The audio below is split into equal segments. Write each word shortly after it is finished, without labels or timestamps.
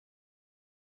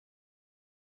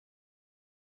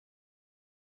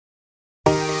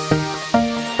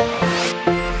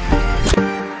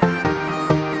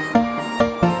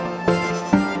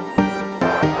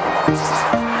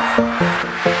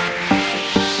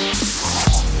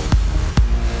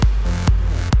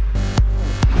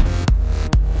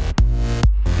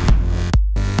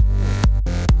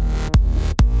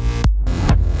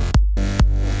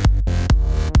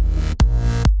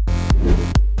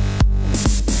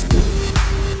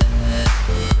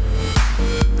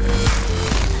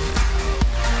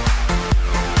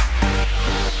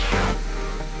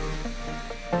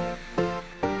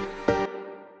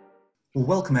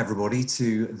welcome everybody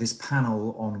to this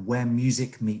panel on where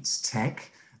music meets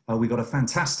tech. We've got a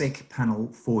fantastic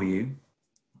panel for you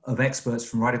of experts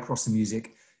from right across the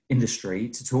music industry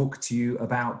to talk to you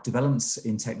about developments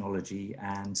in technology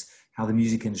and how the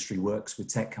music industry works with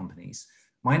tech companies.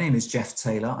 My name is Jeff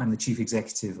Taylor. I'm the Chief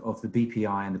Executive of the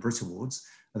BPI and the Brit Awards.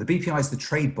 The BPI is the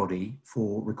trade body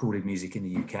for recorded music in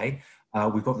the UK.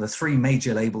 We've got the three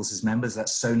major labels as members,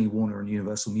 that's Sony, Warner and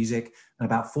Universal Music, and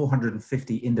about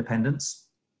 450 independents,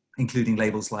 including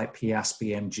labels like Pias,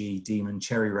 BMG, Demon,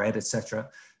 Cherry Red, etc.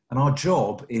 And our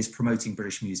job is promoting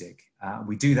British music.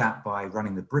 We do that by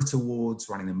running the Brit Awards,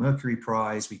 running the Mercury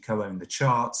Prize, we co-own the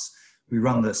charts, we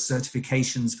run the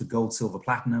certifications for gold, silver,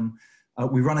 platinum.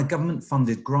 We run a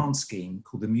government-funded grant scheme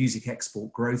called the Music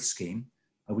Export Growth Scheme,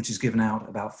 which has given out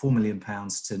about £4 million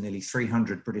to nearly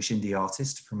 300 British indie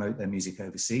artists to promote their music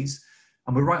overseas.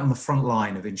 And we're right on the front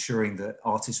line of ensuring that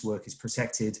artist work is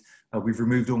protected. We've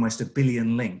removed almost 1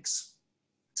 billion links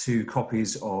to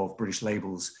copies of British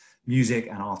labels' music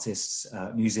and artists'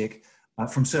 music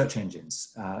from search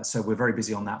engines. So we're very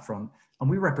busy on that front. And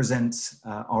we represent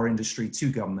our industry to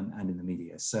government and in the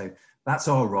media. So that's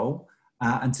our role.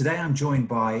 And today I'm joined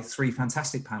by three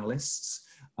fantastic panelists.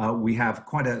 We have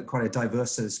quite a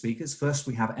diverse set of speakers. First,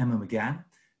 we have Emma McGann.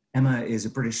 Emma is a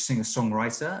British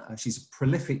singer-songwriter. She's a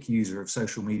prolific user of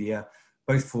social media,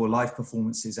 both for live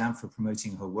performances and for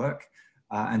promoting her work.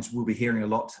 And we'll be hearing a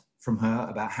lot from her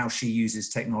about how she uses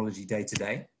technology day to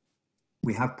day.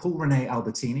 We have Paul René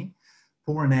Albertini.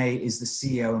 Paul René is the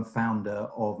CEO and founder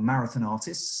of Marathon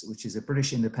Artists, which is a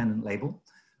British independent label.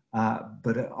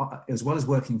 But as well as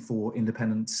working for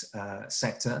independent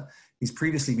sector, he's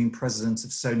previously been president of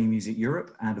Sony Music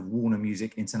Europe and of Warner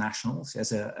Music International. So he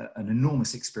has an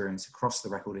enormous experience across the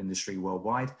record industry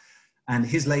worldwide. And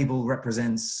his label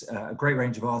represents a great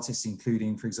range of artists,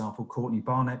 including, for example, Courtney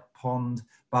Barnett, Pond,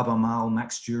 Baba Mal,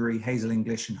 Max Jury, Hazel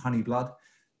English, and Honey Blood.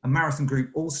 And Marathon Group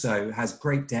also has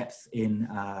great depth in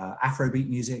Afrobeat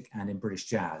music and in British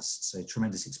jazz. So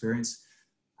tremendous experience.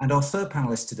 And our third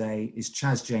panelist today is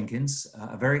Chaz Jenkins,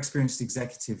 a very experienced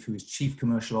executive who is Chief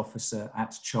Commercial Officer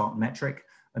at Chartmetric,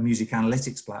 a music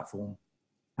analytics platform.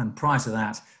 And prior to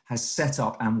that, has set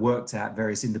up and worked at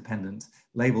various independent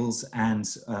labels and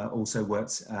also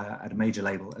worked at a major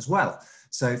label as well.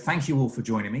 So thank you all for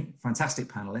joining me, fantastic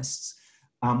panelists.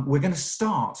 We're going to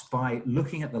start by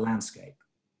looking at the landscape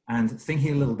and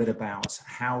thinking a little bit about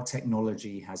how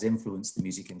technology has influenced the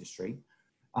music industry.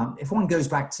 If one goes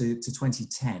back to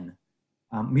 2010,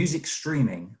 music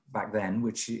streaming back then,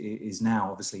 which is now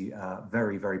obviously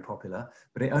very, very popular,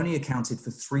 but it only accounted for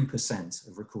 3%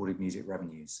 of recorded music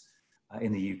revenues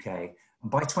in the UK.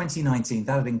 And by 2019,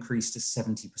 that had increased to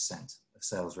 70% of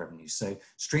sales revenues. So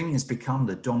streaming has become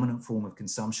the dominant form of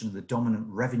consumption, the dominant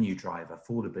revenue driver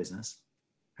for the business.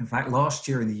 In fact, last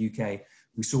year in the UK,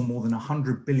 we saw more than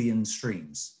 100 billion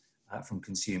streams from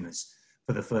consumers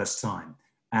for the first time.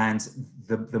 And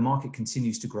the market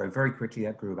continues to grow very quickly.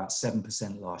 That grew about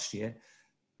 7% last year.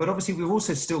 But obviously, we've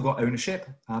also still got ownership.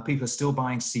 People are still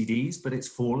buying CDs, but it's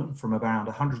fallen from around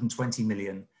 120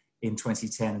 million in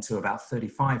 2010 to about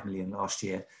 35 million last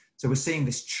year. So we're seeing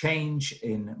this change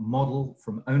in model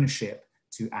from ownership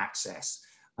to access.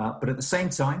 But at the same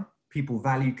time, people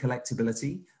value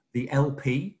collectability. The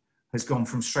LP has gone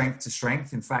from strength to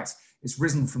strength. In fact, it's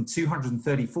risen from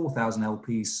 234,000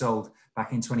 LPs sold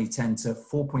back in 2010 to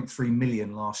 4.3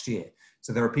 million last year.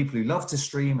 So there are people who love to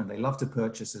stream and they love to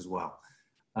purchase as well.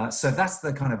 So that's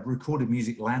the kind of recorded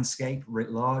music landscape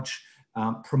writ large.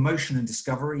 Promotion and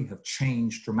discovery have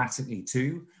changed dramatically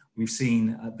too. We've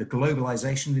seen the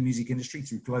globalization of the music industry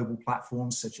through global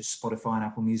platforms such as Spotify and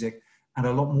Apple Music, and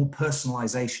a lot more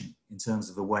personalization in terms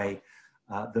of the way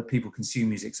that people consume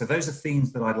music. So those are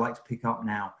themes that I'd like to pick up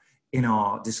now in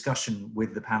our discussion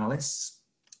with the panelists.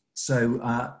 So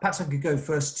perhaps I could go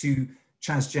first to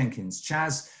Chaz Jenkins.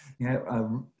 Chaz,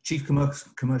 Chief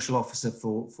Commercial Officer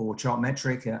for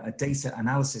Chartmetric, a data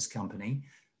analysis company.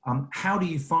 How do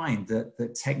you find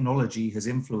that technology has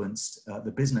influenced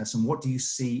the business, and what do you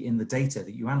see in the data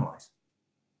that you analyze?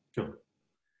 Sure.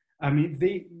 I mean,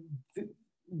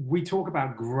 we talk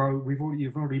about growth.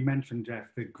 You've already mentioned, Jeff,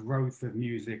 the growth of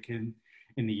music in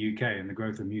the UK and the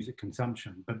growth of music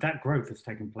consumption, but that growth has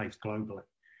taken place globally.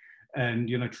 And,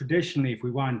 traditionally, if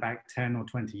we wind back 10 or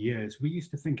 20 years, we used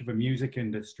to think of a music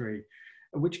industry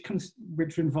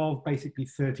which involved basically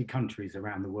 30 countries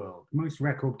around the world. Most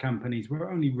record companies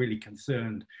were only really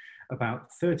concerned about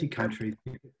 30 countries.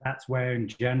 That's where, in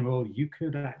general, you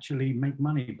could actually make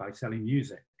money by selling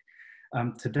music.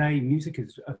 Today, music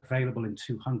is available in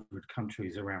 200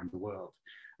 countries around the world.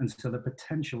 And so the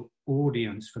potential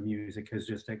audience for music has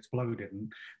just exploded.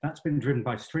 And that's been driven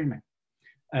by streaming.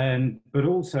 But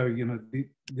also, you know,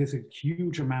 there's a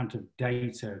huge amount of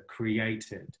data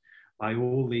created by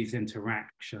all these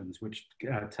interactions which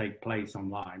take place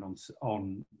online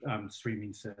on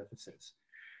streaming services.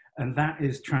 And that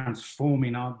is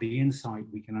transforming the insight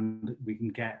we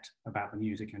can get about the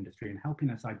music industry and helping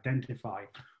us identify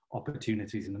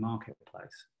opportunities in the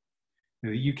marketplace. You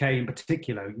know, the UK in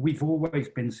particular, we've always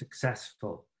been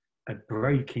successful at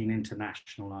breaking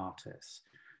international artists.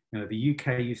 You know, the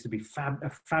UK used to be a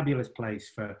fabulous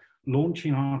place for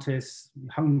launching artists,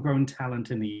 homegrown talent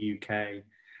in the UK,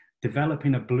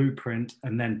 developing a blueprint,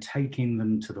 and then taking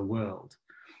them to the world.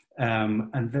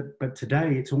 But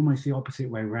today, it's almost the opposite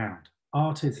way around.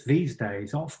 Artists these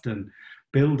days often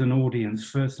build an audience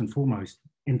first and foremost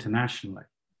internationally.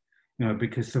 You know,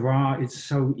 because it's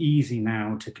so easy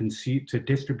now to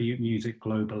distribute music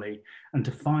globally and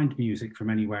to find music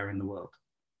from anywhere in the world.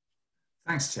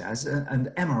 Thanks, Chaz.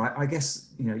 And Emma, I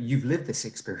guess, you know, you've lived this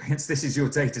experience. This is your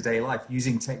day-to-day life,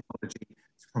 using technology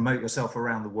to promote yourself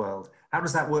around the world. How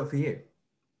does that work for you?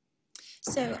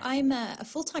 So I'm a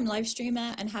full-time live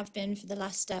streamer and have been for the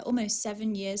last almost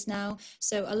 7 years now.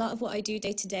 So a lot of what I do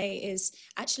day to day is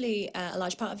actually a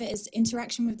large part of it is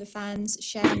interaction with the fans,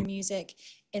 sharing music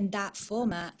in that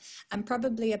format. And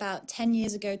probably about 10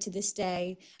 years ago to this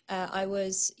day, I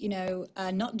was,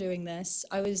 not doing this.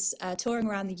 I was touring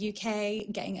around the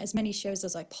UK, getting as many shows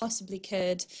as I possibly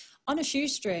could on a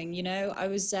shoestring. I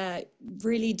was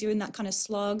really doing that kind of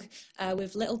slog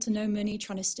with little to no money,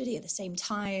 trying to study at the same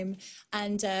time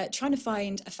and trying to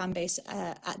find a fan base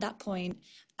at that point.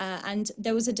 And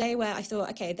there was a day where I thought,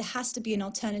 okay, there has to be an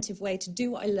alternative way to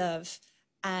do what I love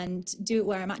and do it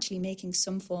where I'm actually making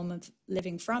some form of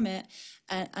living from it.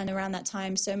 And around that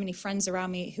time, so many friends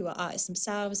around me who are artists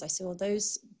themselves, I saw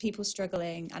those people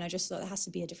struggling, and I just thought there has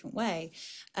to be a different way.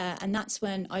 And that's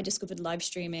when I discovered live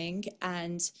streaming.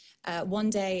 And one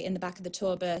day in the back of the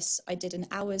tour bus, I did an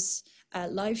hour's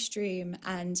live stream,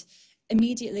 and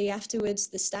immediately afterwards,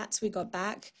 the stats we got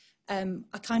back,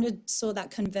 I kind of saw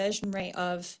that conversion rate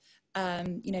of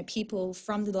people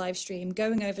from the live stream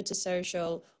going over to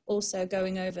social, also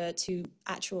going over to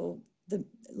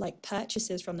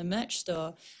purchases from the merch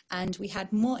store. And we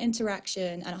had more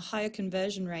interaction and a higher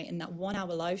conversion rate in that 1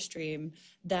 hour live stream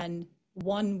than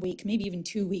 1 week, maybe even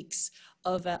 2 weeks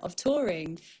of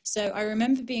touring. So I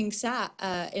remember being sat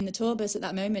in the tour bus at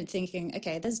that moment thinking,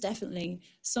 okay, there's definitely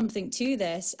something to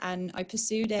this. And I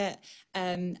pursued it,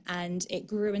 and it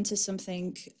grew into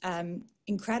something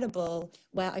incredible,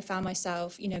 where I found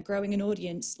myself, growing an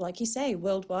audience, like you say,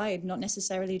 worldwide, not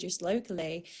necessarily just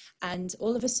locally. And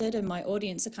all of a sudden, my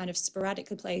audience are kind of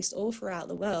sporadically placed all throughout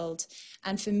the world.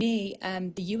 And for me,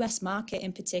 the US market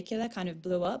in particular kind of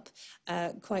blew up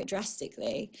quite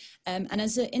drastically. And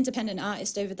as an independent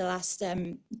artist over the last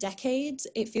decade,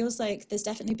 it feels like there's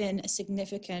definitely been a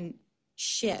significant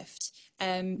shift.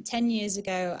 10 years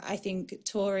ago, I think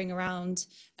touring around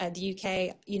the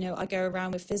UK, I go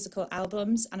around with physical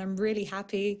albums, and I'm really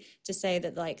happy to say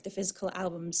that the physical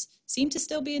albums seem to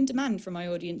still be in demand from my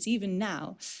audience even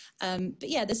now. But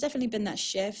yeah, there's definitely been that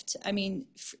shift. I mean,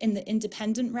 in the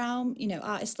independent realm,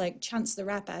 artists like Chance the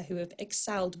Rapper, who have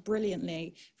excelled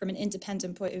brilliantly from an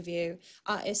independent point of view,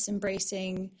 artists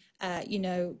embracing,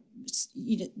 kind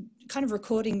of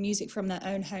recording music from their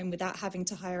own home without having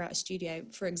to hire out a studio.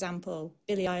 For example,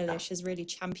 Billie Eilish has really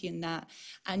championed that.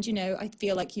 And, I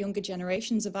feel like younger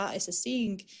generations of artists are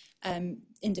seeing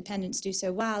independence do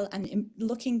so well and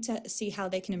looking to see how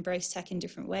they can embrace tech in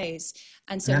different ways.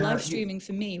 And so live streaming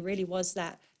for me really was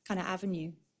that kind of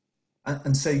avenue.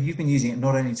 And so you've been using it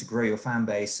not only to grow your fan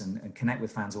base and connect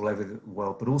with fans all over the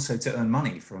world, but also to earn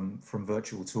money from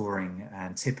virtual touring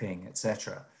and tipping,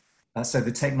 etc. So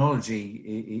the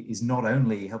technology is not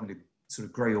only helping to sort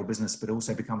of grow your business, but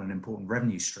also become an important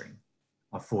revenue stream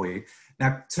for you.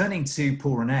 Now, turning to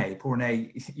Paul Rene,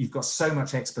 you've got so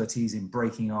much expertise in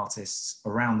breaking artists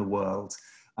around the world.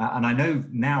 And I know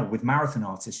now with Marathon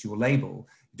Artists, your label,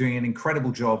 you're doing an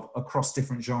incredible job across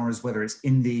different genres, whether it's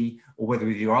indie or whether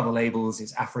with your other labels,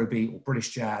 it's Afrobeat or British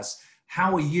jazz.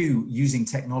 How are you using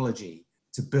technology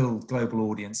to build global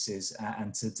audiences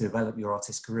and to develop your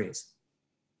artist careers?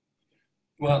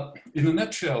 Well, in a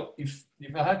nutshell, if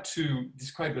I had to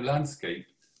describe the landscape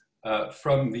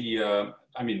from the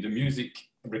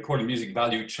recording music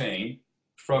value chain,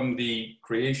 from the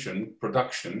creation,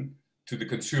 production to the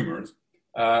consumers,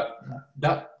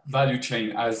 that value chain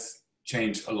has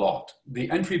changed a lot. The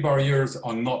entry barriers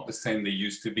are not the same they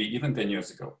used to be even 10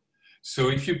 years ago. So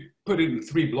if you put it in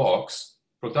 3 blocks,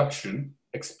 production,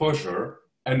 exposure,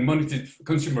 and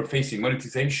consumer-facing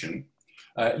monetization,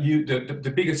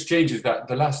 the biggest change is that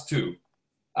the last two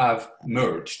have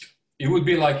merged. It would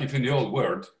be like if in the old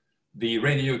world, the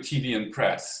radio, TV, and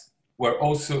press were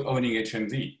also owning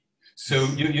HMV. So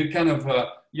you kind of,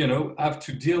 have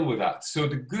to deal with that. So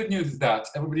the good news is that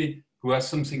everybody who has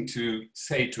something to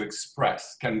say, to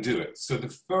express, can do it. So the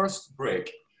first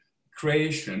brick,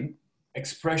 creation,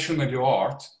 expression of your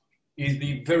art, is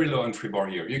the very low entry bar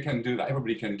here. You can do that,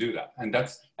 everybody can do that. And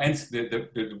that's hence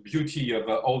the beauty of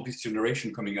all this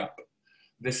generation coming up.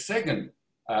 The second,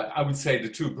 I would say the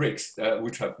two bricks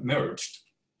which have merged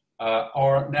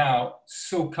are now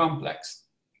so complex,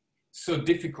 so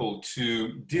difficult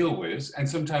to deal with, and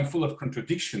sometimes full of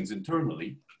contradictions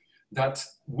internally, that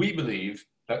we believe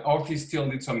that artists still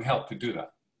need some help to do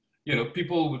that.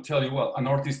 People will tell you, well, an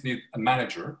artist needs a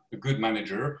manager, a good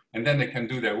manager, and then they can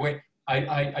do their way.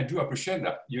 I do appreciate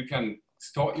that. You can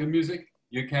start your music,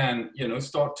 you can,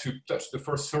 start to touch the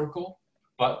first circle,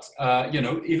 but,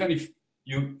 even if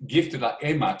you give to that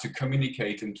Emma to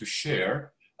communicate and to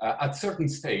share, at certain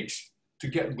stage, to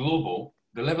get global,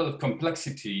 the level of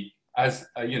complexity has,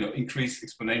 increased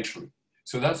exponentially.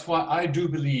 So that's why I do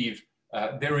believe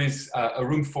there is a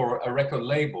room for a record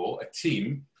label, a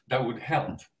team that would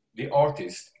help the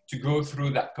artist to go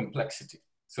through that complexity.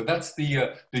 So that's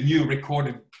the new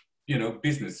recorded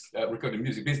recorded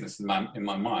music business in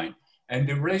my mind. And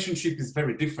the relationship is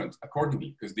very different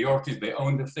accordingly, because the artists, they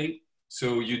own the thing.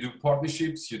 So you do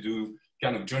partnerships, you do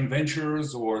kind of joint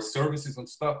ventures or services and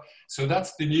stuff. So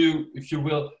that's the new, if you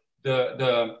will,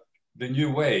 the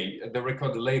new way the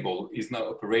record label is now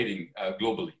operating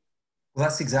globally. Well,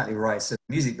 that's exactly right. So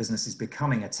the music business is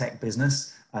becoming a tech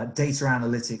business. Data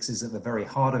analytics is at the very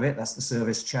heart of it. That's the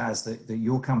service, Chaz, that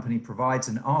your company provides.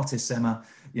 And artists, Emma,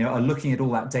 are looking at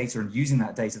all that data and using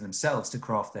that data themselves to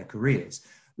craft their careers.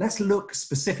 Let's look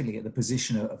specifically at the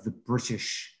position of the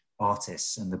British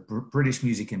artists and the British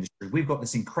music industry. We've got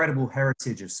this incredible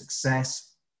heritage of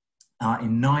success.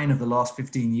 In 9 of the last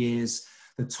 15 years,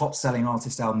 the top selling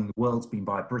artist album in the world's been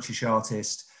by a British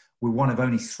artist. We're one of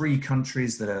only 3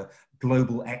 countries that are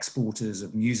global exporters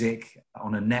of music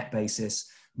on a net basis.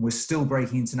 We're still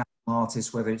breaking international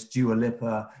artists, whether it's Dua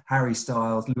Lipa, Harry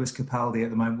Styles, Lewis Capaldi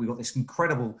at the moment. We've got this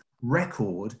incredible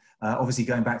record, obviously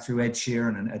going back through Ed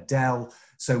Sheeran and Adele.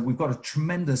 So we've got a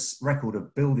tremendous record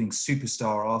of building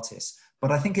superstar artists,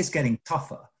 but I think it's getting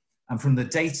tougher. And from the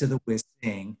data that we're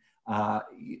seeing,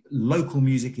 local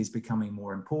music is becoming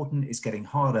more important. It's getting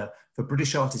harder for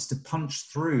British artists to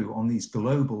punch through on these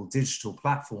global digital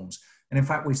platforms. And in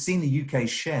fact, we've seen the UK's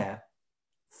share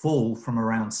fall from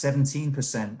around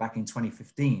 17% back in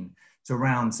 2015 to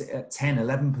around 10,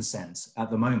 11% at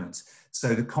the moment.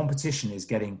 So the competition is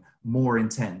getting more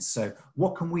intense. So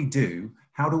what can we do?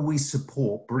 How do we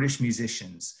support British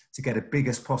musicians to get a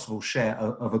biggest possible share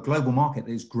of a global market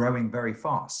that is growing very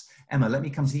fast? Emma, let me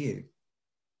come to you.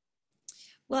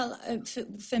 Well,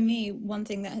 for me, one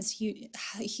thing that has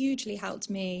hugely helped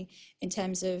me in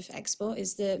terms of export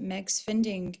is the MEGS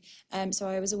funding. So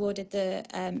I was awarded the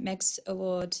MEGS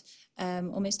award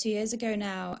almost 2 years ago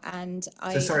now, and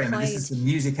So sorry, Emma, this is the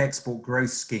Music Export Growth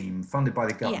Scheme funded by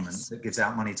the government. Yes. That gives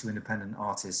out money to independent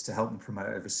artists to help them promote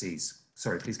overseas.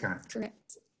 Sorry, please carry on. Correct.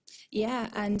 Yeah,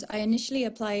 and I initially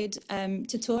applied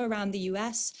to tour around the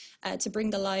US to bring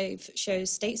the live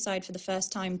shows stateside for the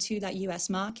first time to that US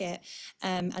market,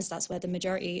 as that's where the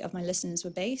majority of my listeners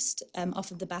were based,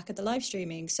 off of the back of the live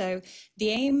streaming. So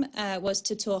the aim was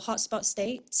to tour hotspot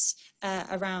states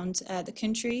around the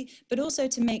country, but also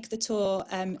to make the tour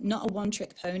not a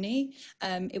one-trick pony.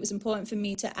 It was important for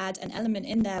me to add an element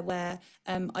in there where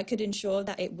I could ensure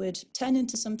that it would turn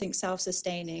into something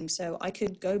self-sustaining, so I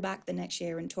could go back the next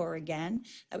year and tour again.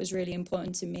 That was really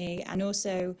important to me, and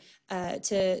also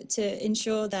to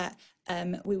ensure that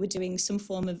we were doing some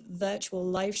form of virtual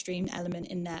live stream element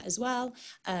in there as well,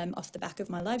 off the back of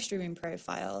my live streaming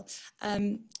profile.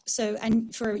 And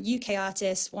for UK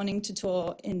artists wanting to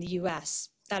tour in the US,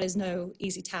 that is no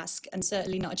easy task, and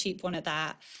certainly not a cheap one at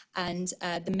that. And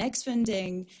the MEGS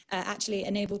funding actually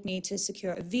enabled me to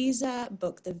secure a visa,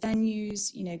 book the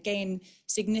venues, gain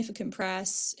significant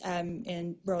press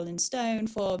in Rolling Stone,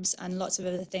 Forbes, and lots of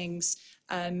other things.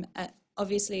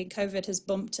 Obviously, COVID has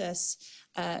bumped us,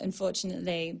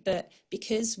 unfortunately, but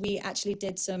because we actually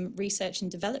did some research and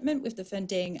development with the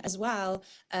funding as well,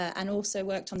 and also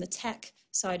worked on the tech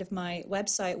side of my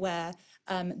website where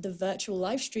the virtual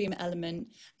live stream element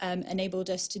enabled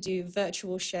us to do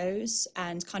virtual shows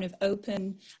and kind of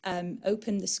open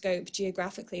the scope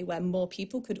geographically where more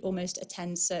people could almost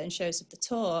attend certain shows of the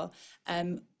tour.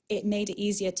 it made it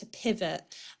easier to pivot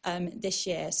this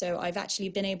year. So I've actually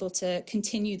been able to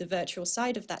continue the virtual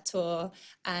side of that tour,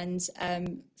 and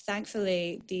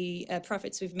thankfully the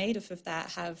profits we've made off of that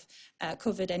have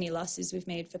covered any losses we've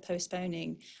made for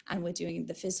postponing, and we're doing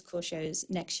the physical shows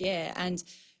next year. And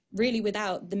really,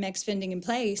 without the MEGS funding in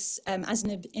place, as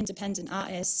an independent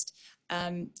artist,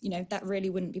 that really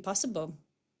wouldn't be possible.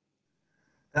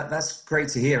 That's great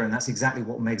to hear, and that's exactly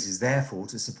what MEGS is there for,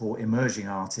 to support emerging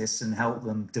artists and help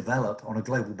them develop on a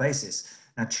global basis.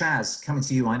 Now, Chaz, coming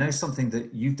to you, I know something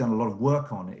that you've done a lot of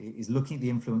work on is looking at the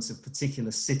influence of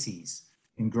particular cities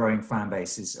in growing fan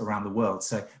bases around the world.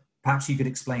 So perhaps you could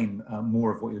explain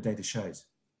more of what your data shows.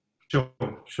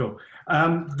 Sure.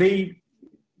 The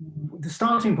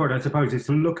starting point, I suppose, is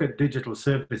to look at digital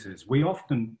services. We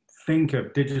often think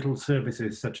of digital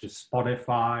services such as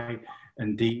Spotify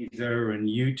and Deezer and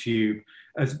YouTube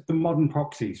as the modern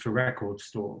proxies for record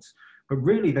stores, but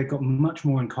really they've got much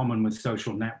more in common with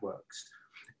social networks.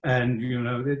 And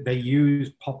they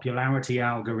use popularity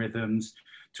algorithms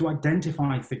to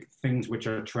identify things which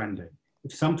are trending.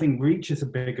 If something reaches a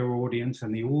bigger audience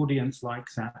and the audience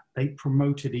likes that, they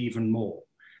promote it even more.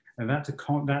 And that's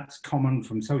common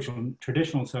from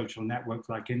traditional social networks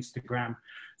like Instagram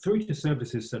through to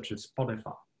services such as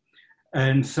Spotify.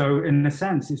 And so in a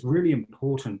sense, it's really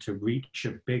important to reach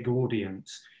a big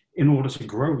audience in order to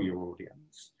grow your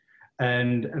audience.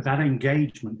 And that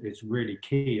engagement is really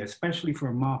key, especially for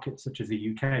a market such as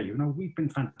the UK. We've been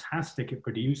fantastic at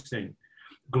producing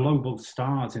global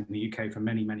stars in the UK for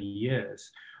many, many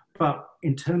years. But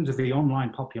in terms of the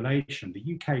online population,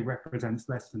 the UK represents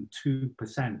less than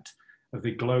 2% of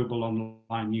the global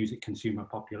online music consumer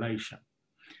population.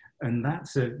 And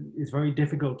it's very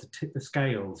difficult to tip the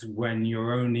scales when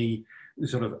you're only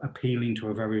sort of appealing to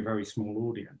a very, very small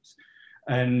audience.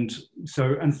 And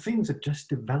things are just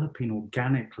developing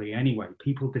organically anyway.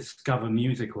 People discover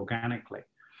music organically,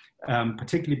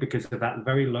 particularly because of that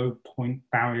very low point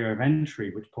barrier of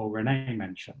entry, which Paul Rene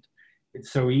mentioned.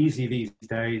 It's so easy these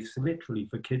days, literally,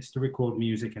 for kids to record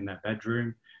music in their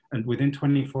bedroom and within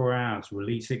 24 hours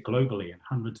release it globally in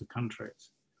hundreds of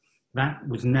countries. That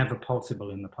was never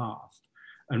possible in the past.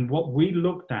 And what we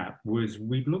looked at was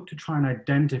we looked to try and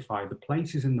identify the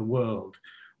places in the world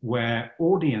where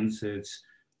audiences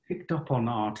picked up on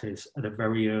artists at a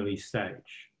very early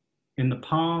stage. In the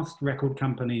past, record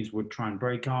companies would try and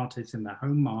break artists in their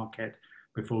home market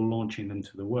before launching them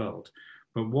to the world.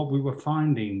 But what we were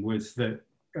finding was that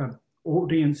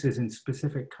audiences in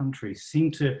specific countries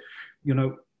seem to,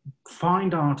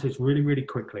 find artists really, really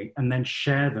quickly and then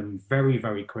share them very,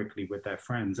 very quickly with their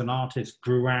friends. And artists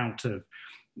grew out of,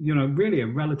 really a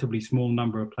relatively small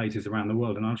number of places around the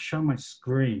world. And I'll show my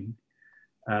screen.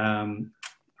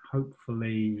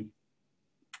 Hopefully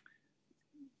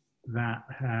that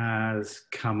has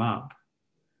come up.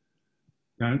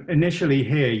 Initially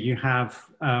here you have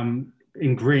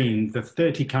in green the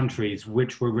 30 countries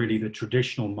which were really the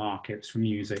traditional markets for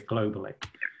music globally.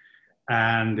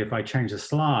 And if I change the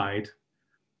slide,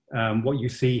 what you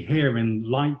see here in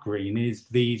light green is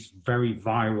these very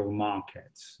viral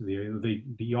markets.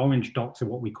 The orange dots are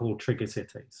what we call trigger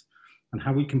cities. And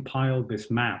how we compiled this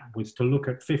map was to look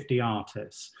at 50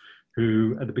 artists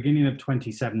who, at the beginning of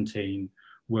 2017,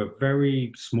 were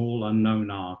very small,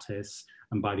 unknown artists.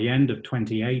 And by the end of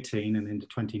 2018 and into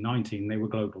 2019, they were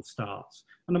global stars.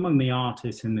 And among the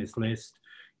artists in this list,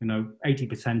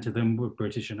 80% of them were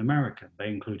British and American. They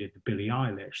included Billie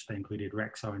Eilish, they included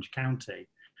Rex Orange County,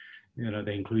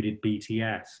 they included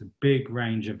BTS, a big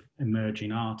range of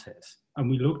emerging artists.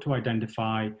 And we looked to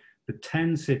identify the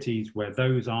 10 cities where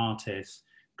those artists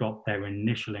got their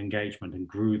initial engagement and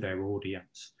grew their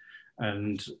audience.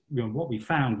 And what we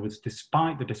found was,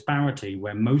 despite the disparity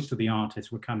where most of the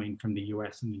artists were coming from the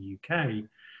US and the UK,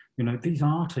 these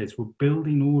artists were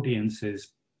building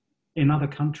audiences in other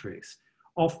countries,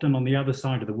 often on the other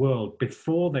side of the world,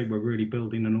 before they were really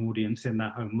building an audience in their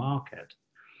home market.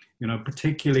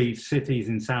 Particularly cities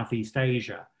in Southeast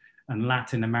Asia and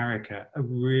Latin America are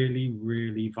really,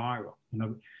 really viral.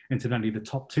 Incidentally, the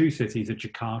top two cities are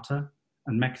Jakarta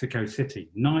and Mexico City,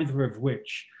 neither of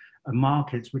which are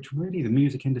markets which really the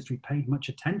music industry paid much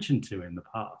attention to in the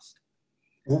past.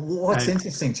 Well, what's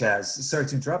interesting, Chaz, sorry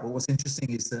to interrupt, but what's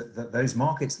interesting is that those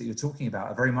markets that you're talking about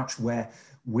are very much where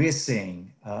we're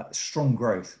seeing strong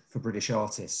growth for British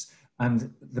artists.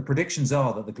 And the predictions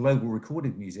are that the global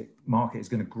recorded music market is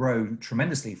going to grow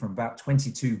tremendously from about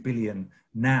 22 billion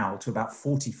now to about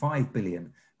 45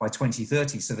 billion by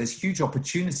 2030. So there's huge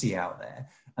opportunity out there.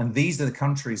 And these are the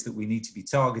countries that we need to be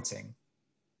targeting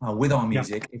with our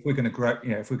music if we're going to grow,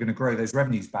 if we're going to grow those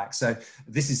revenues back. So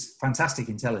this is fantastic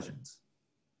intelligence.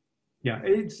 Yeah,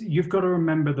 you've got to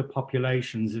remember the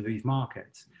populations of these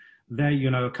markets.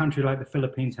 A country like the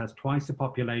Philippines has twice the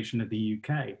population of the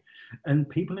UK. And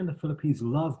people in the Philippines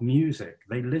love music.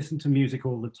 They listen to music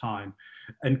all the time.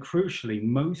 And crucially,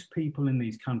 most people in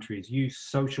these countries use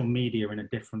social media in a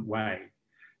different way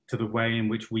to the way in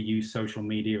which we use social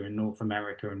media in North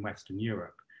America and Western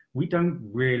Europe. We don't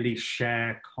really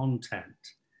share content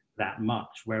that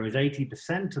much, whereas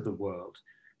 80% of the world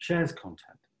shares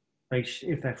content.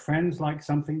 If their friends like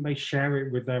something, they share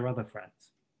it with their other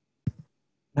friends.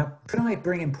 Now, could I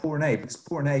bring in Paul Renee? Because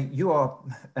Paul Renee, you are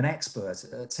an expert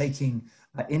at taking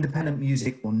independent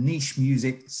music or niche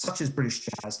music, such as British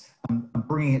jazz, and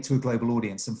bringing it to a global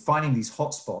audience and finding these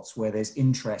hotspots where there's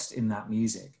interest in that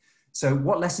music. So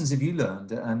what lessons have you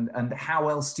learned, and how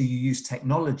else do you use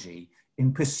technology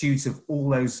in pursuit of all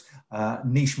those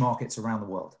niche markets around the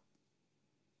world?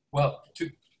 Well, to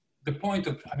the point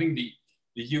of having the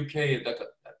UK,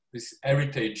 this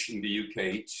heritage in the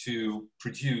UK to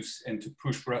produce and to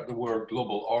push throughout the world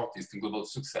global artists and global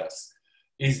success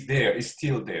is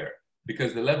still there,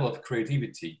 because the level of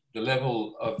creativity, the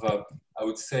level of, I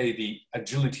would say, the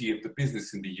agility of the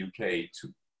business in the UK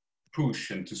to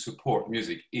push and to support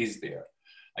music is there.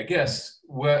 I guess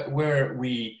where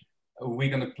we're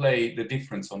going to play the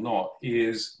difference or not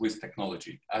is with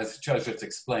technology. As Charles just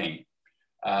explained,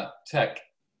 tech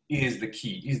is the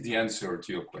key, is the answer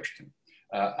to your question.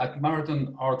 At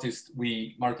Marathon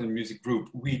Marathon Music Group,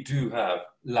 we do have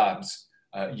labs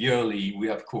yearly. We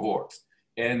have cohorts,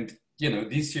 and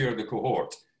this year the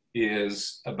cohort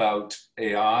is about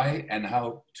AI and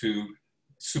how to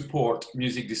support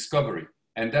music discovery,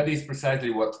 and that is precisely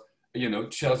what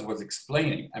Charles was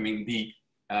explaining. I mean, the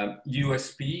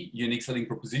USP, unique selling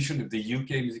proposition of the UK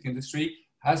music industry,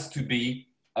 has to be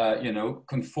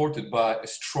comforted by a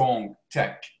strong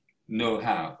tech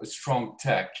know-how, a strong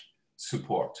tech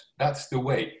support. That's the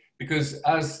way, because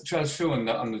as Charles showed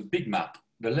on the big map,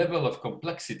 the level of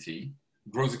complexity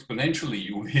grows exponentially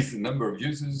with the number of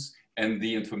users and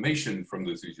the information from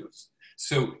those users.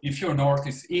 So if you're an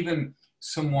artist, even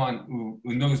someone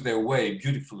who knows their way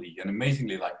beautifully and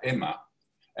amazingly, like Emma,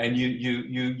 and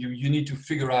you need to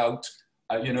figure out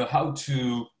how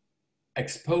to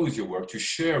expose your work, to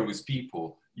share with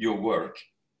people your work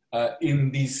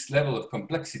in this level of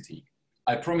complexity.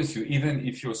 I promise you, even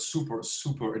if you're super,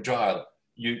 super agile,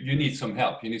 you need some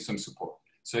help, you need some support.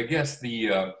 So I guess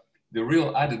the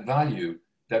real added value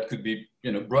that could be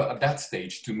brought at that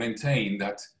stage to maintain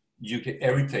that UK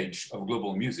heritage of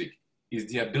global music is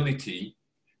the ability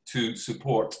to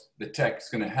support the tech that's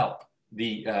going to help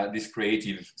this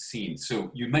creative scene. So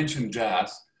you mentioned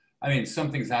jazz. I mean,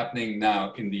 something's happening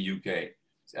now in the UK.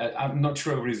 I'm not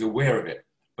sure everybody's aware of it,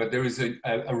 but there is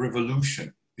a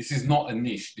revolution. This is not a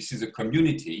niche. This is a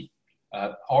community,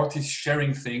 artists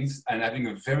sharing things and having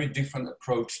a very different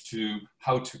approach to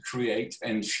how to create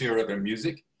and share their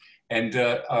music. And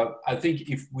I think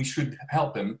if we should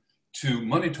help them to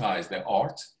monetize their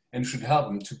art and should help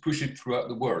them to push it throughout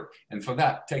the world. And for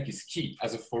that, tech is key.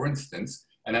 As a for instance,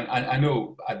 and I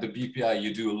know at the BPI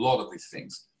you do a lot of these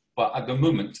things, but at the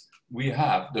moment we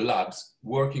have the labs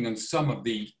working on some of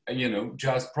the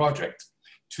jazz projects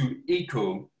to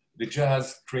echo the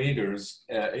jazz creators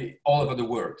all over the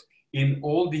world. In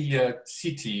all the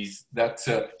cities that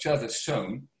Charles has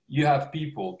shown, you have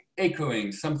people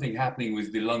echoing something happening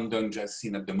with the London jazz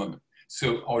scene at the moment.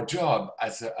 So our job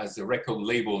as a record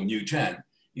label, New Gen,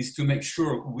 is to make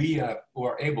sure we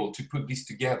are able to put this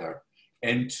together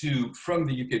and from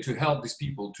the UK, to help these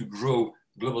people to grow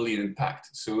globally in impact.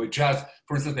 So jazz,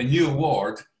 for instance, a new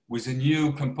award with a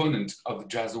new component of the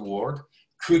Jazz Award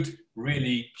could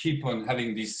really keep on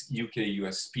having this UK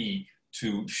USP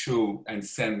to show and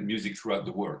send music throughout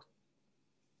the world.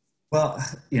 Well,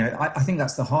 I think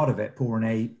that's the heart of it, Paul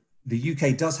Renee. The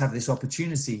UK does have this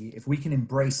opportunity. If we can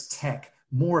embrace tech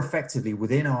more effectively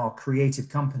within our creative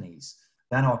companies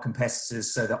than our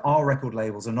competitors, so that our record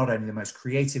labels are not only the most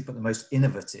creative, but the most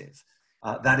innovative,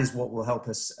 that is what will help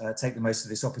us take the most of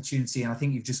this opportunity. And I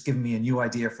think you've just given me a new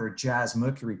idea for a Jazz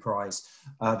Mercury Prize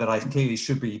that I clearly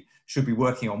should be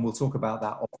working on. We'll talk about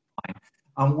that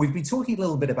offline. We've been talking a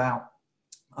little bit about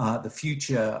the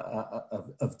future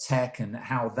of tech and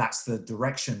how that's the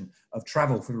direction of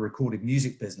travel for the recorded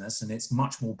music business. And it's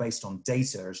much more based on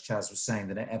data, as Chaz was saying,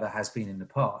 than it ever has been in the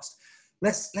past.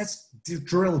 Let's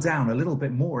drill down a little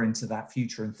bit more into that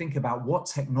future and think about what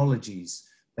technologies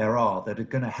there are that are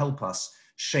going to help us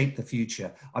shape the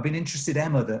future. I've been interested,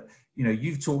 Emma, that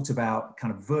you've talked about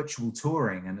kind of virtual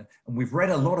touring, and we've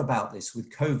read a lot about this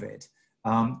with COVID.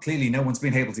 Clearly, no one's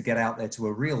been able to get out there to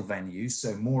a real venue,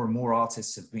 so more and more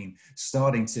artists have been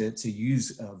starting to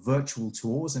use virtual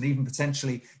tours and even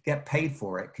potentially get paid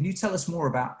for it. Can you tell us more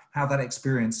about how that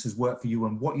experience has worked for you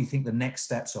and what you think the next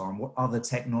steps are and what other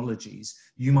technologies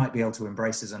you might be able to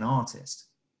embrace as an artist?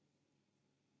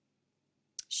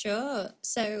 Sure.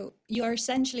 So you're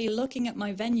essentially looking at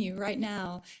my venue right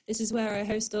now. This is where I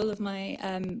host all of my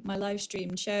my live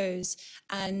stream shows.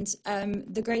 And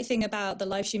the great thing about the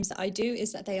live streams that I do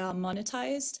is that they are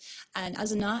monetized. And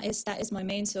as an artist, that is my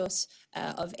main source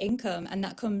of income. And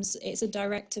that comes, it's a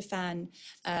direct to fan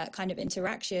kind of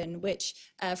interaction, which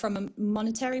from a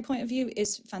monetary point of view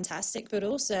is fantastic, but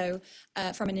also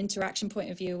from an interaction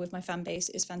point of view with my fan base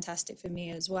is fantastic for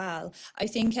me as well. I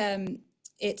think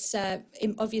it's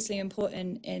obviously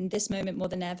important in this moment more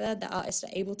than ever that artists are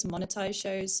able to monetize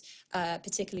shows,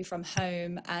 particularly from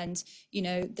home. And, you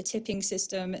know, the tipping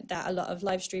system that a lot of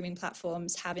live streaming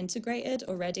platforms have integrated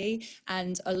already,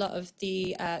 and a lot of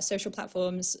the social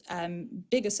platforms,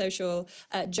 bigger social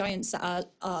giants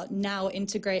that are now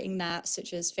integrating that,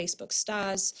 such as Facebook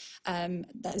Stars,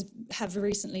 that have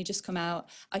recently just come out.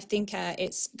 I think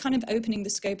it's kind of opening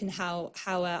the scope in how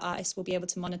artists will be able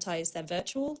to monetize their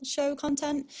virtual show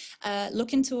content.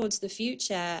 Looking towards the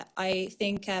future, I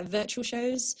think virtual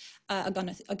shows are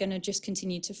gonna just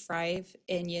continue to thrive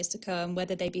in years to come,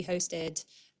 whether they be hosted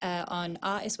on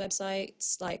artist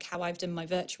websites, like how I've done my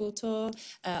virtual tour,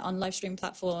 on live stream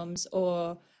platforms,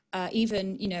 or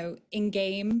even, you know,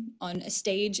 in-game on a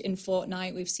stage in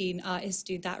Fortnite. We've seen artists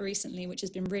do that recently, which has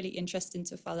been really interesting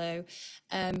to follow.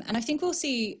 And I think we'll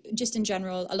see, just in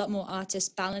general, a lot more artists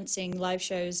balancing live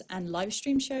shows and live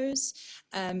stream shows,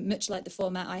 much like the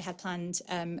format I had planned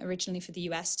originally for the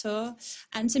US tour.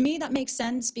 And to me, that makes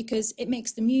sense because it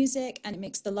makes the music and it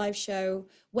makes the live show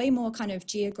way more kind of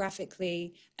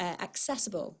geographically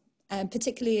accessible.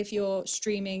 Particularly if you're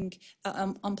streaming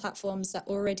on platforms that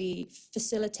already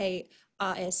facilitate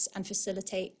artists and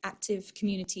facilitate active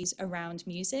communities around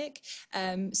music.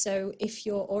 So if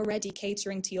you're already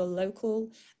catering to your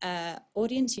local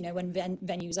audience, you know, when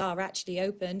venues are actually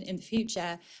open in the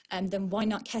future, then why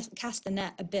not cast the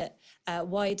net a bit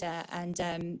wider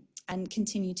and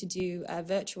continue to do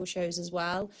virtual shows as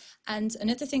well. And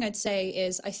another thing I'd say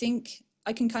is I think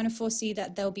I can kind of foresee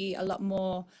that there'll be a lot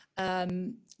more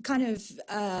kind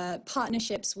of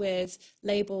partnerships with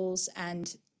labels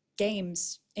and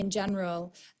games in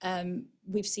general.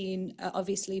 We've seen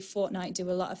obviously Fortnite do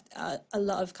a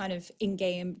lot of kind of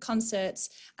in-game concerts,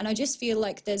 and I just feel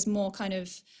like there's more kind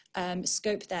of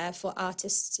scope there for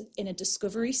artists in a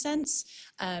discovery sense,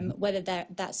 whether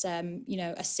that's you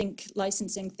know, a sync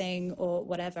licensing thing or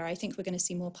whatever. I think we're going to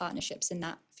see more partnerships in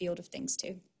that field of things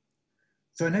too.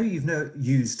 So I know you've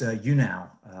used YouNow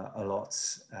a lot,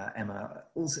 Emma.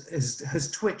 Also, has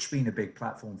Twitch been a big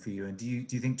platform for you? And do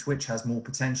you think Twitch has more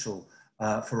potential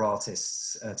for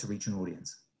artists to reach an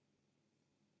audience?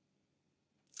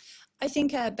 I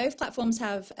think both platforms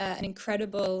have an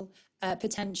incredible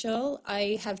potential.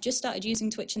 I have just started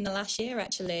using Twitch in the last year,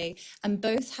 actually, and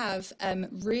both have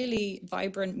really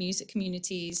vibrant music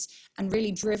communities and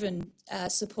really driven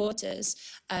supporters.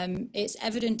 It's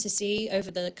evident to see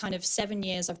over the kind of 7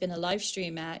 years I've been a live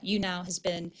streamer.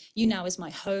 YouNow is my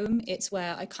home. It's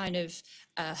where I kind of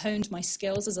honed my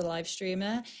skills as a live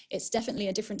streamer. It's definitely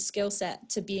a different skill set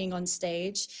to being on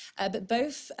stage, but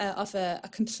both offer a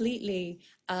completely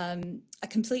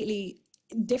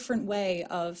different way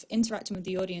of interacting with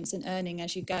the audience and earning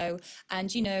as you go.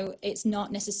 And, you know, it's not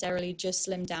necessarily just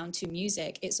slimmed down to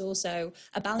music. It's also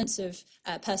a balance of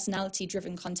personality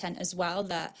driven content as well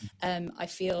that I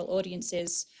feel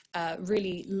audiences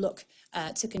really look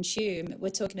to consume. We're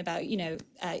talking about, you know,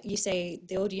 you say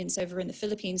the audience over in the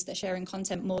Philippines, they're sharing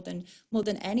content more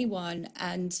than anyone.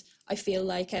 And I feel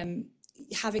like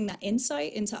having that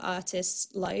insight into artists'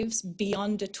 lives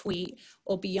beyond a tweet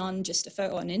or beyond just a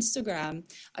photo on Instagram,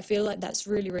 I feel like that's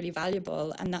really, really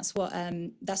valuable. And that's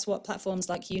what platforms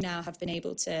like YouNow have been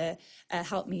able to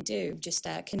help me do, just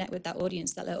connect with that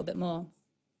audience that little bit more.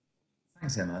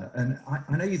 Thanks, Emma. And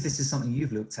I know this is something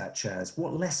you've looked at, Chaz.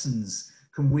 What lessons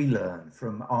can we learn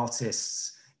from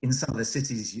artists in some of the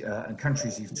cities and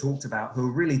countries you've talked about who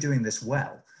are really doing this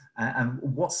well? And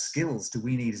what skills do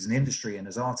we need as an industry and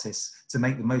as artists to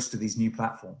make the most of these new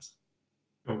platforms?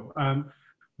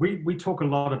 We talk a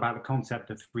lot about the concept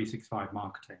of 365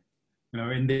 marketing. You know,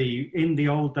 in the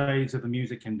old days of the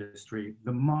music industry,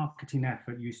 the marketing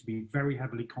effort used to be very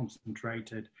heavily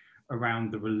concentrated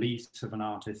around the release of an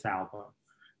artist's album.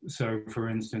 So, for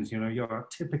instance, you know, your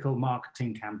typical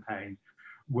marketing campaign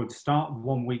would start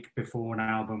 1 week before an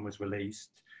album was released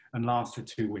and last for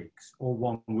 2 weeks, or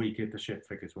 1 week if the ship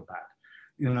figures were bad.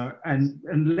 you know, and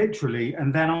literally,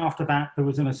 and then after that, there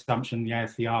was an assumption,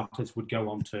 yes, the artist would go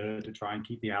on to try and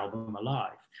keep the album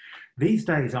alive. These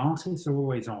days, artists are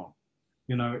always on.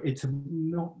 You know, it's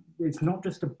not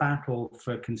just a battle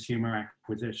for consumer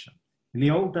acquisition. In the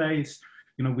old days,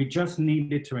 you know, we just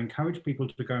needed to encourage people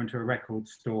to go into a record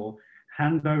store,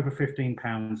 hand over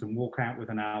 £15 and walk out with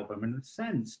an album. In a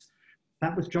sense,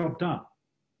 that was job done.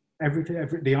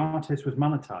 The artist was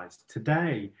monetized.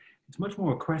 Today, it's much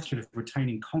more a question of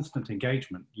retaining constant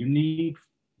engagement. You need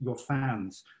your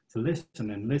fans to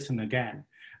listen and listen again,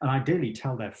 and ideally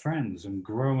tell their friends and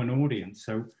grow an audience.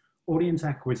 So audience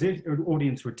acquisition,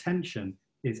 audience retention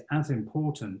is as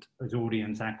important as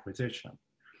audience acquisition.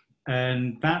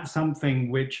 And that's something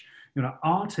which, you know,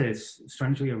 artists,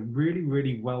 strangely, are really,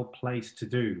 really well placed to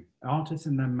do. Artists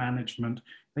and their management,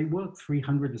 they work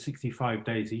 365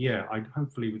 days a year,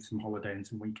 hopefully with some holiday and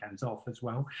some weekends off as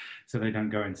well, so they don't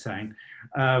go insane.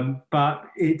 But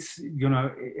it's, you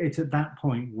know, it's at that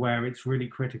point where it's really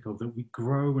critical that we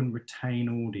grow and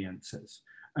retain audiences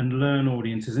and learn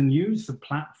audiences and use the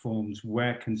platforms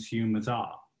where consumers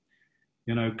are.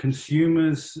 You know,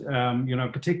 consumers, you know,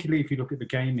 particularly if you look at the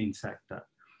gaming sector,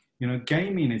 you know,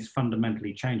 gaming is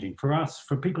fundamentally changing. For us,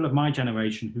 for people of my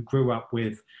generation who grew up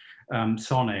with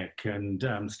Sonic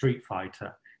and Street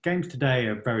Fighter, games today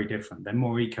are very different. They're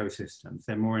more ecosystems,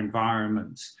 they're more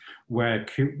environments where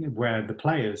the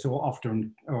players are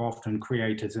often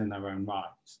creators in their own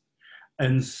rights.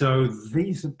 And so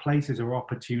these places are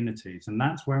opportunities, and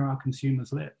that's where our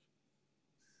consumers live.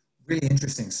 Really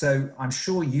interesting. So I'm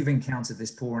sure you've encountered this,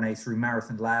 Paul Rene, through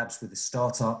Marathon Labs with the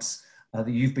startups that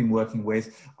you've been working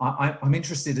with. I'm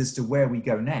interested as to where we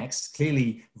go next.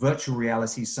 Clearly, virtual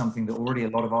reality is something that already a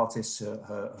lot of artists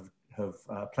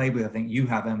have played with. I think you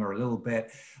have, Emma, a little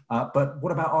bit. But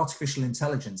what about artificial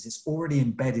intelligence? It's already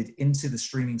embedded into the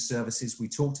streaming services. We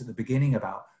talked at the beginning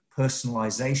about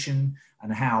personalization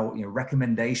and how, you know,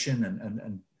 recommendation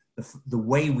and the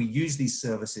way we use these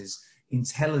services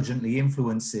intelligently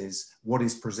influences what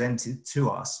is presented to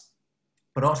us.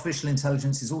 But artificial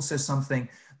intelligence is also something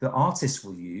that artists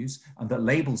will use and that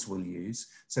labels will use.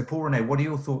 So Paul Rene, what are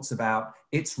your thoughts about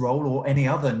its role or any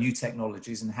other new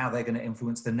technologies and how they're going to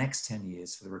influence the next 10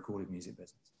 years for the recorded music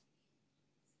business?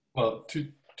 Well,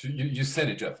 you said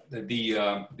it, Jeff, the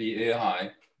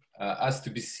AI has to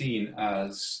be seen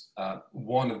as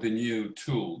one of the new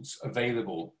tools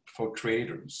available for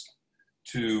creators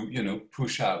to, you know,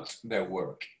 push out their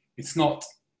work. It's not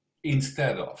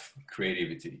instead of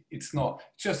creativity. It's not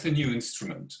just a new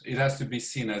instrument. It has to be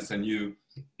seen as a new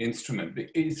instrument.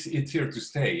 It's here to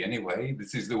stay anyway.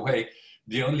 This is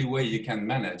the only way you can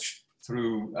manage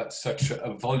through such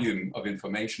a volume of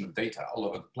information, of data all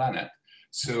over the planet.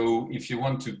 So if you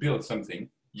want to build something,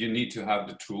 you need to have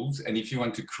the tools. And if you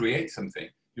want to create something,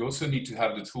 you also need to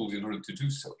have the tools in order to do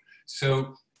so.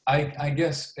 So I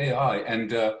guess AI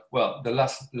and, well, the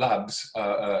last labs,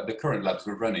 the current labs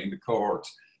we're running, the cohort,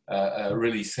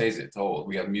 really says it all.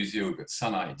 We have Museo, we've got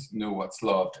Sunite, Know What's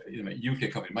Loved, you know, UK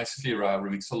company, Mysphera,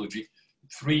 Remixology,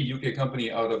 3 UK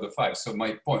company out of the 5. So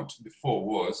my point before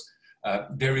was,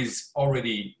 there is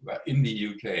already in the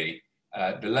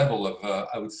UK, the level of,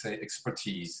 I would say,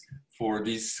 expertise for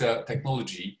this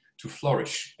technology to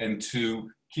flourish and to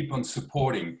keep on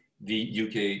supporting the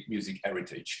UK music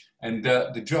heritage. And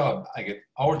the job,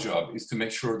 our job is to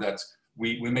make sure that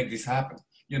we make this happen.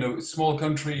 You know, a small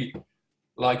country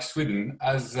like Sweden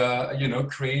has, you know,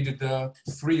 created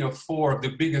 3 or 4 of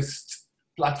the biggest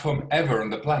platform ever on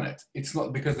the planet. It's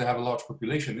not because they have a large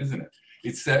population, isn't it?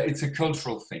 It's a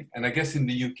cultural thing. And I guess in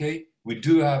the UK, we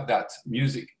do have that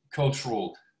music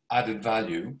cultural added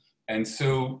value. And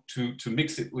so to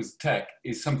mix it with tech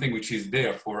is something which is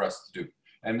there for us to do.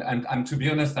 And to be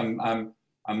honest,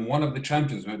 I'm one of the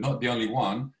champions, but not the only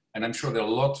one. And I'm sure there's a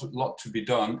lot to be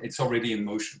done. It's already in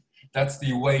motion. That's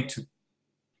the way to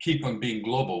keep on being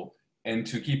global and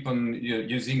to keep on, you know,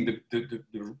 using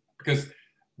the because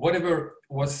whatever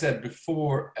was said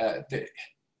before,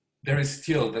 there is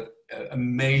still that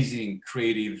amazing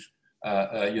creative,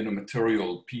 you know,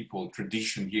 material people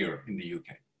tradition here in the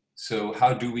UK. So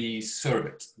how do we serve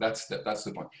it? That's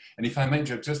the point. And if I may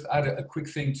just add a quick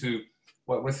thing to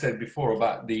what was said before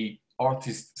about the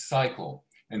artist cycle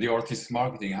and the artist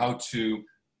marketing, how to,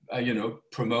 you know,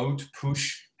 promote,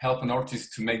 push, help an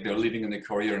artist to make their living and their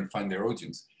career and find their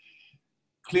audience.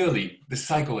 Clearly, the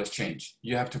cycle has changed.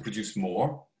 You have to produce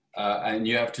more and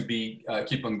you have to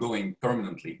keep on going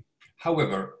permanently.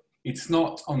 However, it's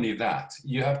not only that.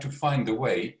 You have to find a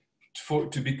way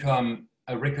to become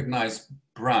a recognized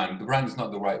brand. The brand is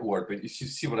not the right word, but if you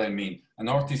see what I mean, an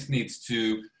artist needs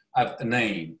to have a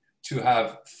name, to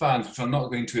have fans which are not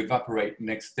going to evaporate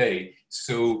next day.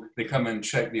 So they come and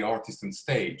check the artist on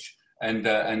stage, and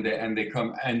they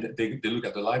come and they look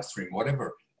at the live stream,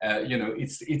 whatever. You know,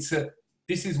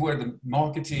 this is where the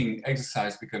marketing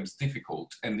exercise becomes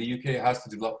difficult, and the UK has to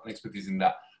develop an expertise in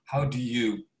that. How do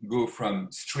you go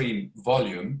from stream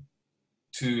volume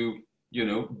to, you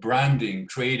know, branding,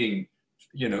 creating,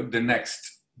 you know, the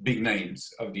next big names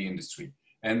of the industry?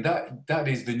 And that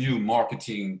is the new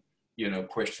marketing, you know,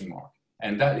 question mark.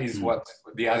 And that is what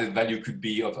the added value could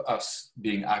be of us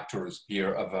being actors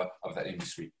here of that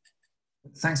industry.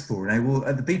 Thanks, Paul. Rene. Well,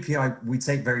 at the BPI, we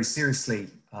take very seriously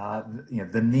you know,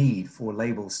 the need for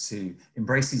labels to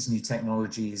embrace these new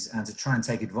technologies and to try and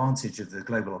take advantage of the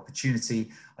global opportunity.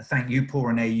 I thank you, Paul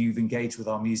Rene. You've engaged with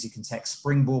our Music and Tech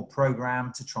Springboard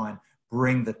program to try and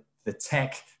bring the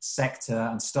tech sector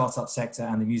and startup sector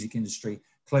and the music industry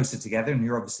closer together. And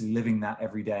you're obviously living that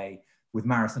every day with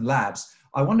Marathon Labs.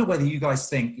 I wonder whether you guys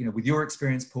think, you know, with your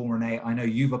experience, Paul Rene, I know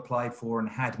you've applied for and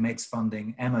had MEGS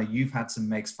funding. Emma, you've had some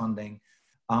MEGS funding.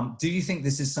 Do you think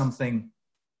this is something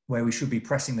where we should be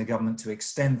pressing the government to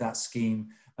extend that scheme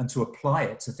and to apply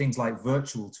it to things like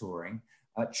virtual touring?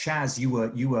 Chaz, you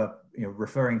were you know,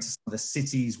 referring to some of the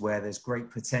cities where there's great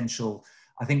potential.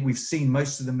 I think we've seen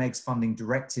most of the MEGS funding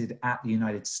directed at the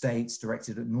United States,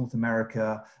 directed at North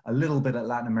America, a little bit at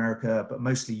Latin America, but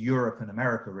mostly Europe and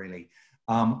America, really.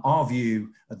 Our view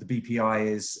at the BPI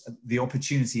is the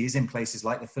opportunity is in places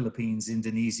like the Philippines,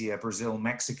 Indonesia, Brazil,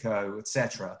 Mexico,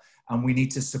 etc. And we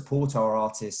need to support our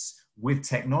artists with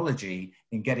technology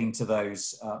in getting to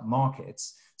those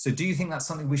markets. So do you think that's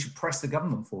something we should press the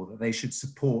government for, that they should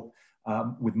support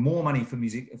with more money for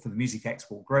the Music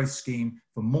Export Growth Scheme,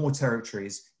 for more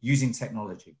territories using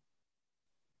technology?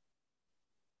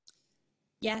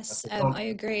 Yes, I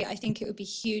agree. I think it would be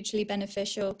hugely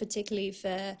beneficial, particularly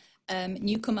for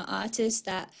newcomer artists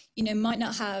that, you know, might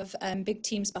not have big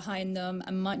teams behind them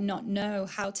and might not know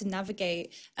how to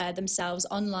navigate themselves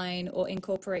online or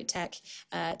incorporate tech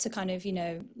to kind of, you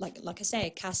know, like I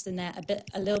say, cast the net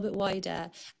a little bit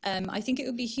wider. I think it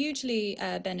would be hugely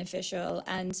beneficial,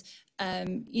 and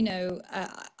you know,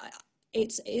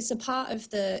 it's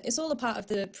all a part of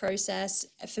the process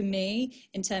for me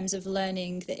in terms of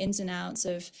learning the ins and outs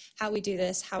of how we do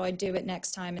this, how I do it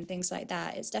next time, and things like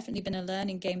that. It's definitely been a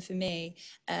learning game for me,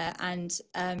 and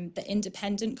the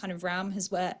independent kind of realm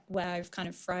is where I've kind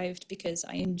of thrived, because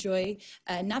I enjoy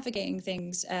navigating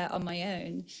things on my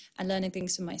own and learning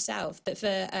things for myself. But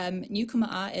for newcomer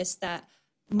artists that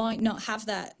might not have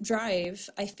that drive,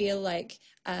 I feel like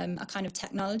a kind of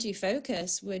technology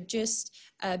focus would just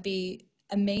be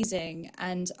amazing.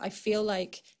 And I feel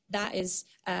like that is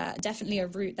definitely a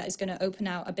route that is going to open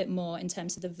out a bit more in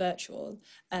terms of the virtual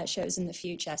shows in the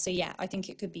future. So yeah, I think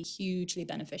it could be hugely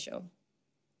beneficial.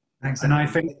 Thanks. And I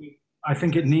think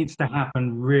it needs to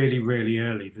happen really, really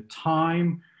early. The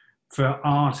time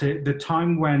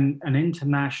when an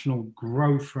international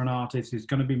growth for an artist is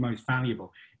going to be most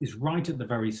valuable is right at the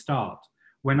very start,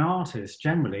 when artists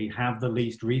generally have the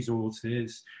least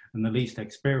resources and the least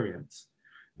experience.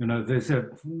 You know, there's a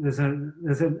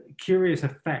curious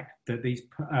effect that these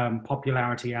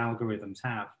popularity algorithms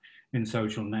have in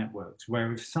social networks,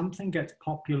 where if something gets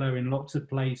popular in lots of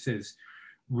places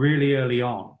really early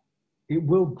on, it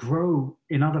will grow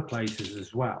in other places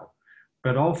as well.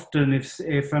 But often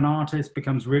if an artist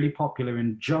becomes really popular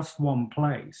in just one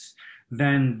place,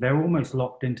 then they're almost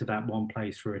locked into that one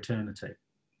place for eternity.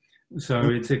 So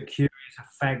it's a curious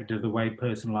effect of the way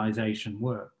personalization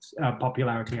works,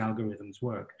 popularity algorithms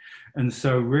work. And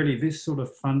so really this sort of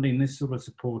funding, this sort of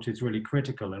support is really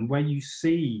critical. And where you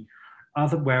see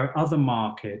where other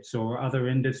markets or other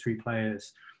industry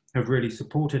players have really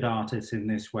supported artists in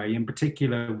this way, in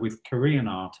particular with Korean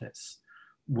artists,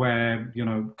 where, you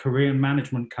know, Korean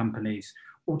management companies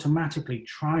automatically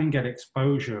try and get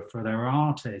exposure for their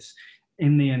artists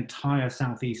in the entire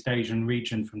Southeast Asian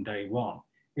region from day one.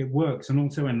 It works, and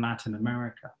also in Latin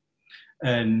America,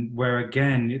 and where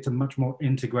again it's a much more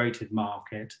integrated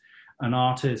market. And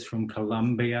artists from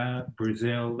Colombia,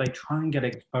 Brazil, they try and get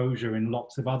exposure in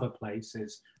lots of other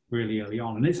places really early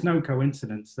on. And it's no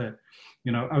coincidence that,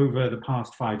 you know, over the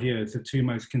past 5 years, the two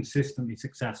most consistently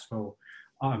successful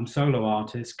solo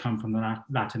artists come from the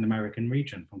Latin American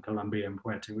region, from Colombia and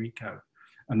Puerto Rico.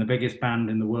 And the biggest band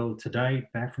in the world today,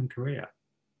 they're from Korea.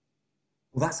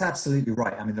 Well, that's absolutely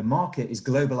right. I mean, the market is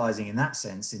globalizing in that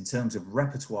sense in terms of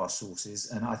repertoire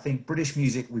sources. And I think British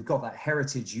music, we've got that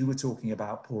heritage you were talking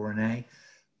about, Paul Rene,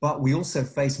 but we also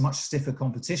face much stiffer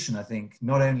competition, I think,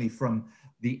 not only from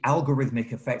the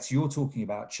algorithmic effects you're talking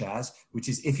about, Chaz, which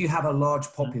is if you have a large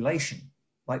population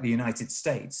like the United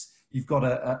States, you've got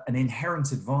an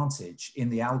inherent advantage in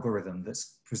the algorithm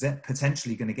that's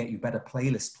potentially going to get you better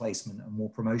playlist placement and more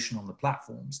promotion on the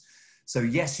platforms. So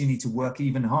yes, you need to work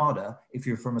even harder if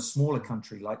you're from a smaller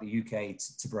country like the UK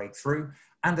to break through.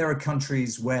 And there are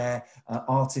countries where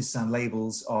artists and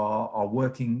labels are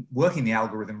working the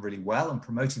algorithm really well and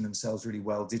promoting themselves really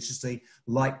well digitally,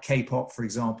 like K-pop, for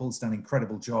example, has done an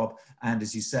incredible job. And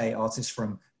as you say, artists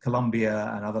from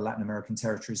Colombia and other Latin American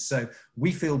territories. So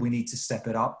we feel we need to step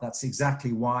it up. That's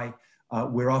exactly why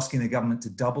we're asking the government to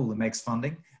double the MEGS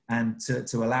funding and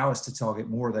to allow us to target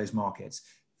more of those markets.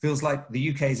 Feels like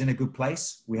the UK is in a good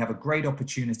place. We have a great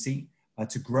opportunity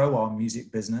to grow our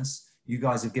music business. You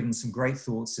guys have given some great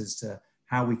thoughts as to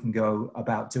how we can go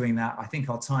about doing that. I think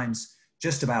our time's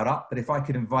just about up, but if I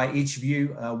could invite each of you,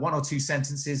 one or two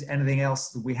sentences, anything else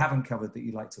that we haven't covered that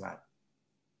you'd like to add?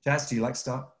 Jazz, do you like to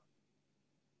start?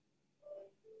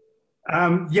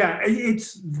 Yeah,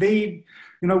 it's the,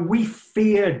 we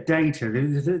fear data.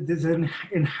 There's an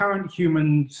inherent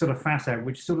human sort of facet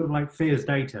which sort of like fears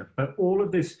data, but all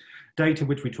of this data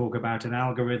which we talk about in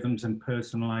algorithms and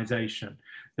personalization,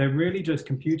 they're really just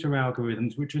computer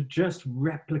algorithms which are just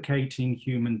replicating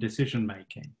human decision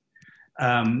making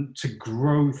to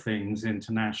grow things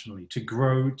internationally,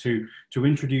 to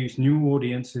introduce new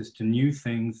audiences to new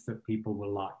things that people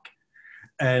will like.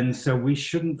 And so we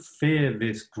shouldn't fear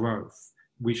this growth.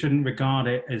 We shouldn't regard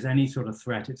it as any sort of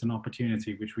threat. It's an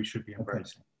opportunity which we should be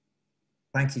embracing.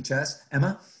 Thank you, Chaz.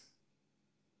 Emma?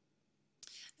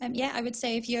 Yeah, I would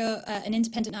say if you're an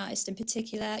independent artist in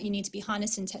particular, you need to be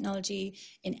harnessing technology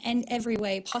in every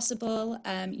way possible.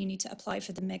 You need to apply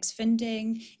for the MEGS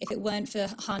funding. If it weren't for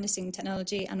harnessing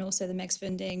technology and also the MEGS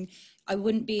funding, I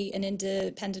wouldn't be an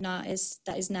independent artist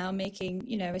that is now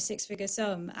making, a six-figure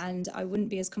sum, and I wouldn't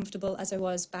be as comfortable as I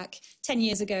was back 10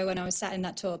 years ago when I was sat in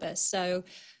that tour bus. So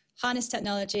harness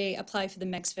technology, apply for the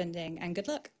MEGS funding, and good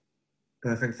luck.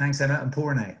 Perfect. Thanks, Emma. And Paul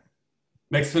Renee?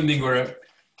 MEGS funding were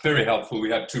very helpful.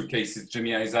 We had two cases,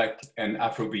 Jimmy Isaac and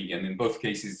Afrobeat, and in both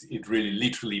cases, it really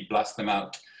literally blast them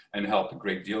out and help a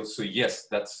great deal. So yes,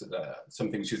 that's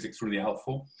something which is extremely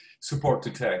helpful. Support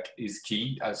to tech is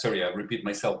key. Sorry, I repeat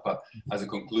myself, but as a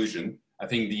conclusion, I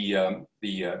think the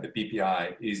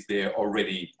PPI is there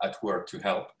already at work to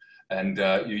help. And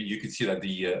you can see that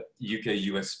the UK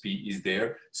USP is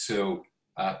there. So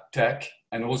tech,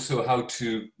 and also how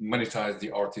to monetize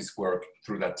the artist's work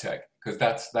through that tech, because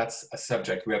that's a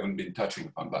subject we haven't been touching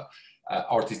upon, but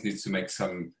artists need to make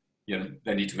some,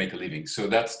 they need to make a living. So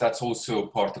that's also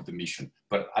part of the mission.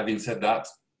 But having said that,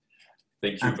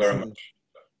 thank you very much.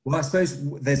 Well, I suppose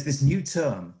there's this new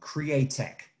term,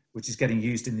 Createch, which is getting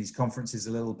used in these conferences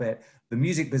a little bit. The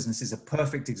music business is a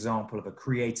perfect example of a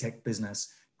Createch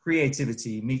business.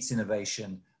 Creativity meets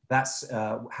innovation. That's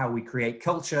how we create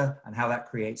culture and how that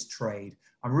creates trade.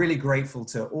 I'm really grateful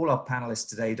to all our panelists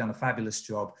today. You've done a fabulous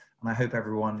job. And I hope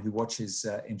everyone who watches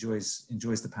enjoys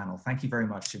the panel. Thank you very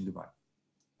much and goodbye.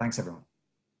 Thanks, everyone.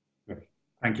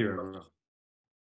 Thank you, everyone.